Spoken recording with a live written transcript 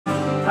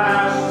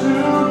has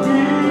to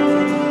be.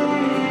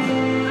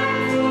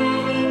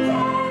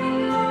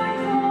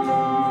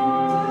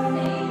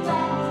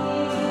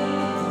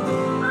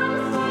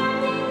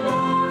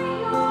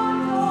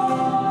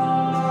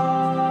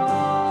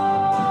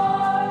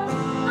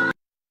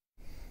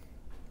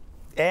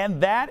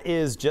 And that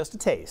is just a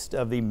taste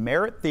of the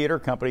Merit Theater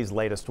Company's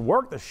latest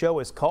work. The show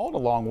is called A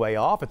Long Way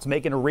Off. It's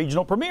making a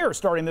regional premiere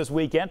starting this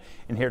weekend.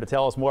 And here to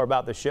tell us more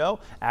about the show,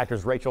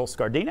 actors Rachel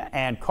Scardina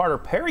and Carter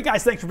Perry.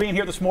 Guys, thanks for being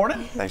here this morning.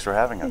 Thanks for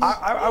having us.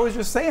 I was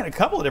just saying a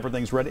couple of different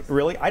things,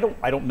 really. I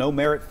don't know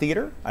Merit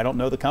Theater. I don't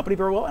know the company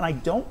very well, and I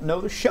don't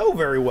know the show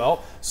very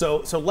well.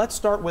 So let's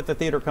start with the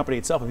theater company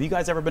itself. Have you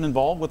guys ever been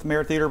involved with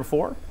Merit Theater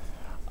before?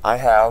 I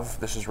have.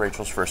 This is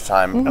Rachel's first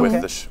time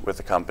with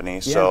the company. Yeah.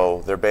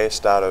 So they're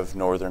based out of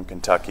northern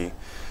Kentucky,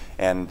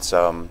 and it's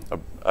a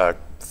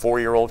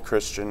 4-year-old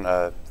Christian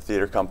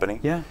theater company.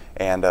 Yeah.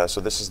 And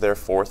so this is their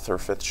 4th or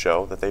 5th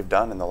show that they've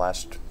done in the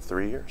last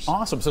 3 years.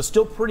 Awesome. So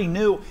still pretty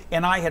new.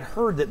 And I had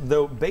heard that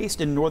though based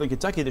in northern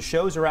Kentucky, the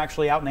shows are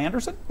actually out in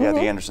Anderson? Yeah,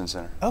 the Anderson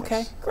Center. Okay,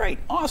 yes. Great.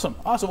 Awesome.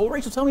 Well,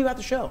 Rachel, tell me about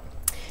the show.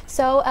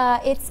 So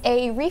it's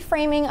a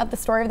reframing of the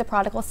story of the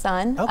Prodigal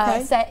Son,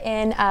 set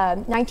in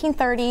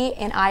 1930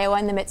 in Iowa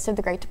in the midst of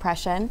the Great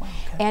Depression. Wow,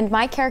 and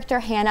my character,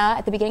 Hannah,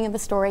 at the beginning of the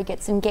story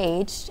gets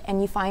engaged,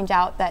 and you find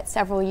out that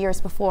several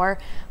years before,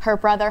 her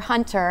brother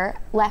Hunter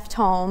left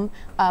home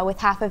with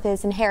half of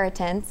his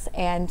inheritance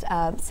and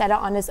set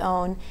out on his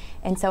own,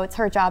 and so it's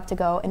her job to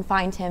go and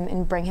find him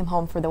and bring him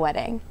home for the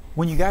wedding.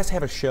 When you guys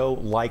have a show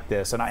like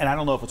this, and I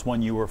don't know if it's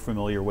one you were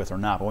familiar with or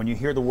not, but when you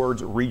hear the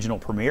words regional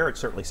premiere, it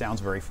certainly sounds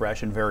very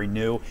fresh and very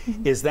new.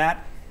 Is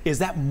that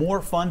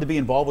more fun to be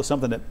involved with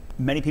something that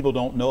many people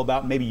don't know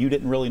about? Maybe you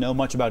didn't really know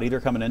much about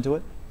either coming into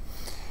it?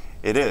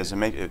 It is.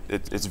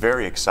 It's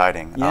very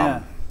exciting.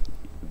 Yeah.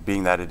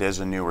 Being that it is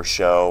a newer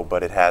show,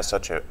 but it has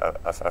such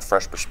a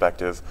fresh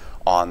perspective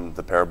on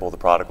the parable of the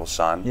prodigal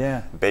son.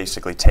 Yeah.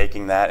 Basically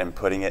taking that and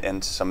putting it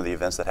into some of the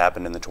events that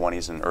happened in the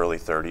 20s and early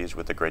 30s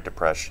with the Great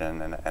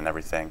Depression and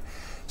everything.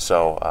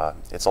 So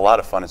it's a lot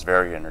of fun. It's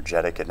very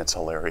energetic and it's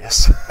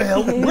hilarious.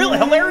 Really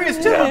hilarious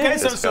too. Yeah, okay,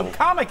 so some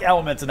comic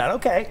elements in that.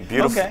 Okay.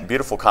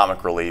 Beautiful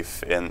comic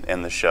relief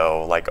in the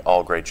show, like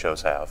all great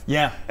shows have.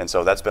 Yeah. And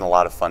so that's been a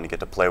lot of fun to get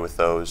to play with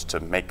those,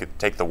 to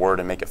take the word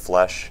and make it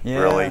flesh. Yeah.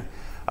 Really.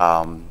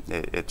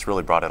 It's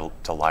really brought it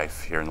to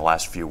life here in the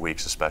last few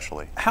weeks,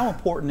 especially. How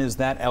important is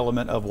that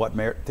element of what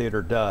Merit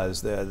Theater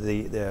does,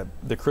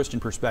 the Christian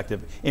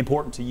perspective,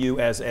 important to you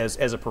as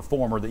a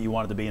performer that you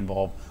wanted to be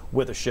involved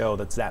with a show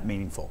that's that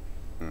meaningful?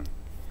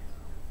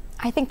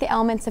 I think the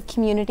elements of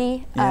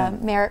community,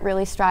 Merit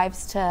really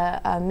strives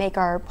to make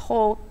our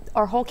whole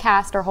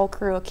cast, our whole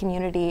crew a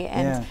community,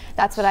 and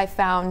that's what I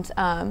found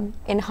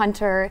in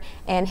Hunter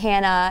and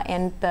Hannah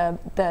and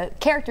the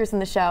characters in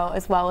the show,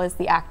 as well as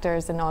the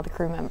actors and all the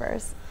crew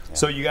members.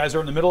 So you guys are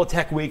in the middle of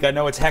Tech Week. I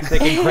know it's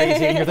hectic and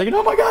crazy, and you're thinking,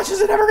 oh my gosh,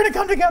 is it ever going to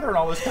come together, and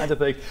all those kinds of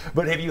things.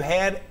 But have you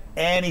had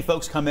any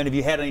folks come in? Have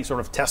you had any sort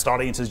of test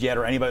audiences yet,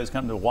 or anybody who's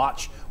come to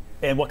watch?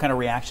 And what kind of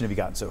reaction have you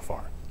gotten so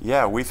far?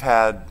 Yeah, we've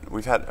had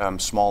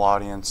small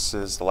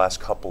audiences the last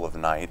couple of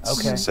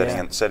nights,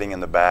 sitting in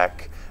the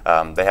back.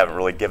 They haven't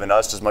really given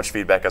us as much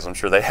feedback as I'm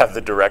sure they have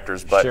the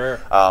directors, but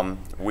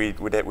we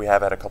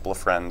have had a couple of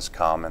friends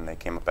come, and they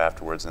came up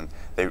afterwards, and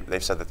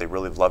they've said that they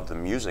really loved the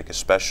music,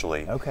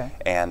 especially,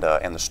 and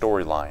the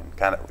storyline,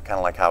 kind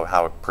of like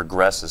how it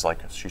progresses, like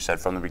she said,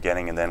 from the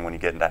beginning, and then when you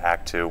get into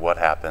Act 2, what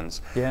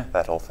happens,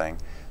 that whole thing.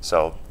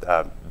 So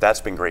that's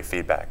been great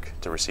feedback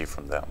to receive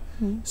from them.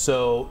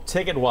 So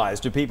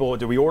ticket-wise, do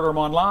we order them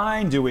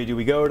online? Do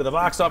we go to the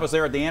box office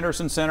there at the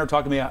Anderson Center?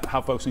 Talk to me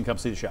how folks can come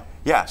see the show.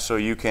 Yeah, so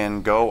you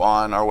can go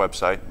on our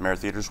website, Merit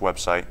Theater's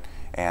website,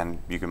 and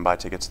you can buy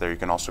tickets there. You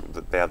can also,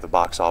 they have the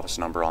box office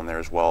number on there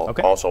as well.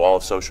 Okay. Also, all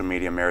of social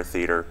media, Merit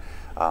Theater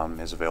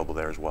is available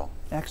there as well.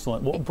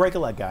 Excellent. Well, break a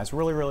leg, guys.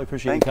 Really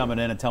appreciate you coming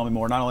in and telling me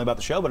more, not only about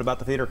the show, but about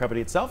the theater company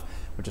itself,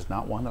 which is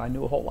not one that I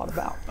knew a whole lot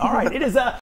about. All right, it is